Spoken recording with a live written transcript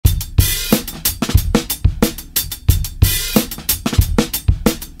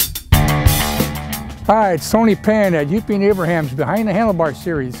Hi, it's Tony Pan at Hupy and Abraham's Behind the Handlebars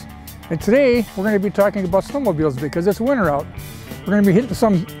series. And today we're going to be talking about snowmobiles because it's winter out. We're going to be hitting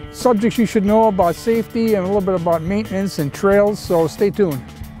some subjects you should know about safety and a little bit about maintenance and trails, so stay tuned.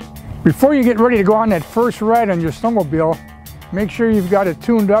 Before you get ready to go on that first ride on your snowmobile, make sure you've got it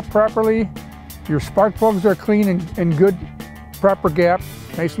tuned up properly. Your spark plugs are clean and good, proper gap,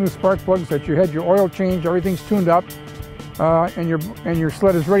 nice new spark plugs, that you had your oil change, everything's tuned up, and your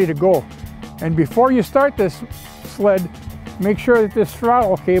sled is ready to go. And before you start this sled, make sure that this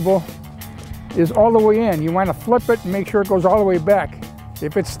throttle cable is all the way in. You want to flip it and make sure it goes all the way back.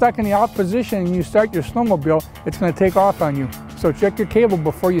 If it's stuck in the out position and you start your snowmobile, it's going to take off on you. So check your cable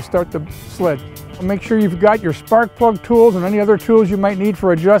before you start the sled. Make sure you've got your spark plug tools and any other tools you might need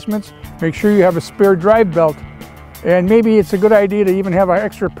for adjustments. Make sure you have a spare drive belt. And maybe it's a good idea to even have an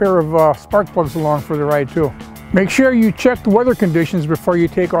extra pair of spark plugs along for the ride too. Make sure you check the weather conditions before you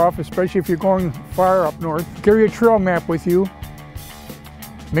take off, especially if you're going far up north. Carry a trail map with you.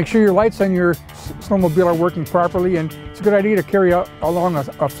 Make sure your lights on your snowmobile are working properly, and it's a good idea to carry along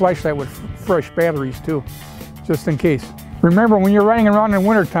a flashlight with fresh batteries too, just in case. Remember, when you're riding around in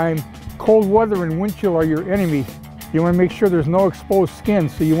wintertime, cold weather and wind chill are your enemy. You want to make sure there's no exposed skin,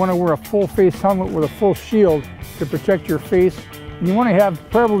 so you want to wear a full face helmet with a full shield to protect your face. And you want to have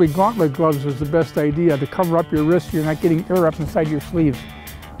probably gauntlet gloves is the best idea to cover up your wrists so you're not getting air up inside your sleeves.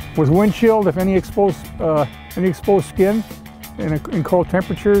 With wind chill, if any exposed skin in cold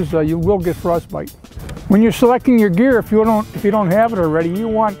temperatures, you will get frostbite. When you're selecting your gear, if you don't have it already, you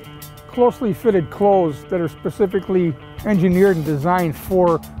want closely fitted clothes that are specifically engineered and designed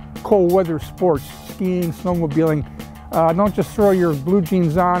for cold weather sports, skiing, snowmobiling. Don't just throw your blue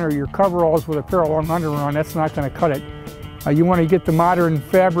jeans on or your coveralls with a pair of long underwear on. That's not going to cut it. You want to get the modern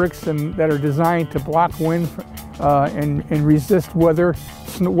fabrics that are designed to block wind and resist weather,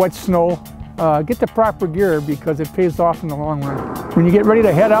 wet snow. Get the proper gear because it pays off in the long run. When you get ready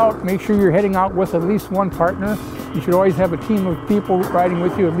to head out, make sure you're heading out with at least one partner. You should always have a team of people riding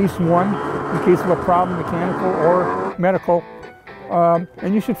with you, at least one, in case of a problem, mechanical or medical.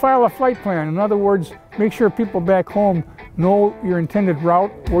 And you should file a flight plan. In other words, make sure people back home know your intended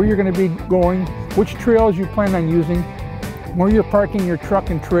route, where you're going to be going, which trails you plan on using, where you're parking your truck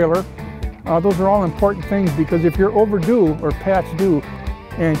and trailer. Those are all important things because if you're overdue or past due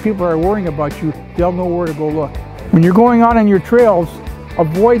and people are worrying about you, they'll know where to go look. When you're going out on your trails,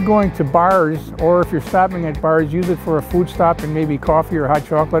 avoid going to bars, or if you're stopping at bars, use it for a food stop and maybe coffee or hot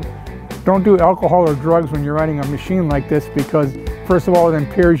chocolate. Don't do alcohol or drugs when you're riding a machine like this because first of all, it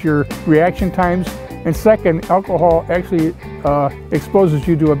impairs your reaction times, and second, alcohol actually exposes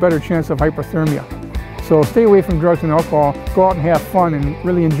you to a better chance of hypothermia. So stay away from drugs and alcohol, go out and have fun and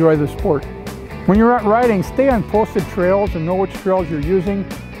really enjoy the sport. When you're out riding, stay on posted trails and know which trails you're using.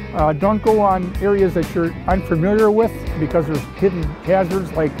 Don't go on areas that you're unfamiliar with because there's hidden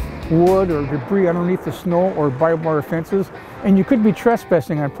hazards like wood or debris underneath the snow or barbed wire fences, and you could be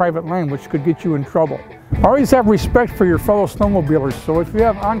trespassing on private land, which could get you in trouble. Always have respect for your fellow snowmobilers, so if you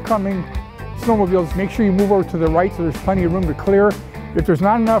have oncoming snowmobiles, make sure you move over to the right so there's plenty of room to clear. If there's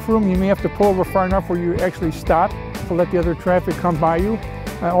not enough room, you may have to pull over far enough where you actually stop to let the other traffic come by you.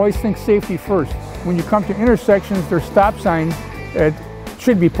 I always think safety first. When you come to intersections, there's stop signs that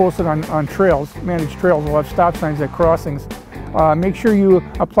should be posted on trails. Managed trails will have stop signs at crossings. Make sure you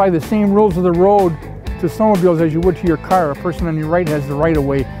apply the same rules of the road to snowmobiles as you would to your car. A person on your right has the right of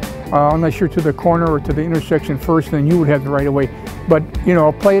way, unless you're to the corner or to the intersection first, then you would have the right of way. But you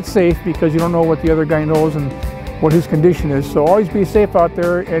know, play it safe because you don't know what the other guy knows and what his condition is. So always be safe out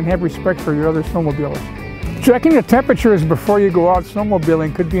there and have respect for your other snowmobilers. Checking the temperatures before you go out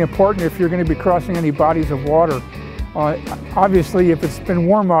snowmobiling could be important if you're going to be crossing any bodies of water. Obviously, if it's been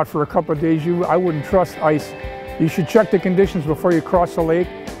warm out for a couple of days, I wouldn't trust ice. You should check the conditions before you cross the lake,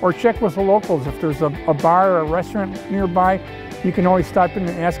 or check with the locals. If there's a bar or a restaurant nearby, you can always stop in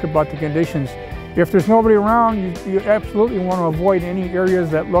and ask about the conditions. If there's nobody around, you absolutely want to avoid any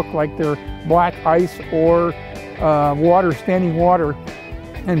areas that look like they're black ice or standing water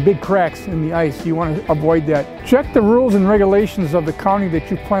and big cracks in the ice. You want to avoid that. Check the rules and regulations of the county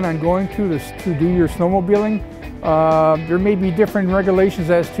that you plan on going to do your snowmobiling. There may be different regulations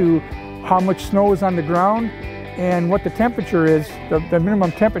as to how much snow is on the ground and what the temperature is, the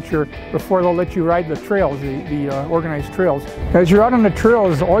minimum temperature, before they'll let you ride the trails, the organized trails. As you're out on the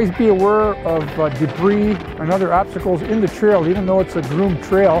trails, always be aware of debris and other obstacles in the trail, even though it's a groomed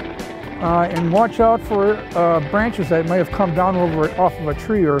trail. And watch out for branches that may have come down off of a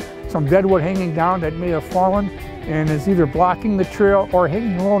tree, or some dead wood hanging down that may have fallen and is either blocking the trail or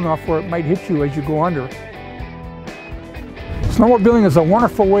hanging low enough where it might hit you as you go under. Snowmobiling is a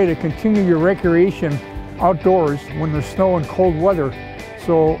wonderful way to continue your recreation outdoors when there's snow and cold weather.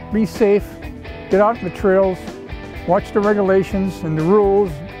 So be safe, get out on the trails, watch the regulations and the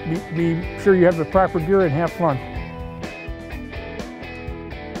rules, be sure you have the proper gear and have fun.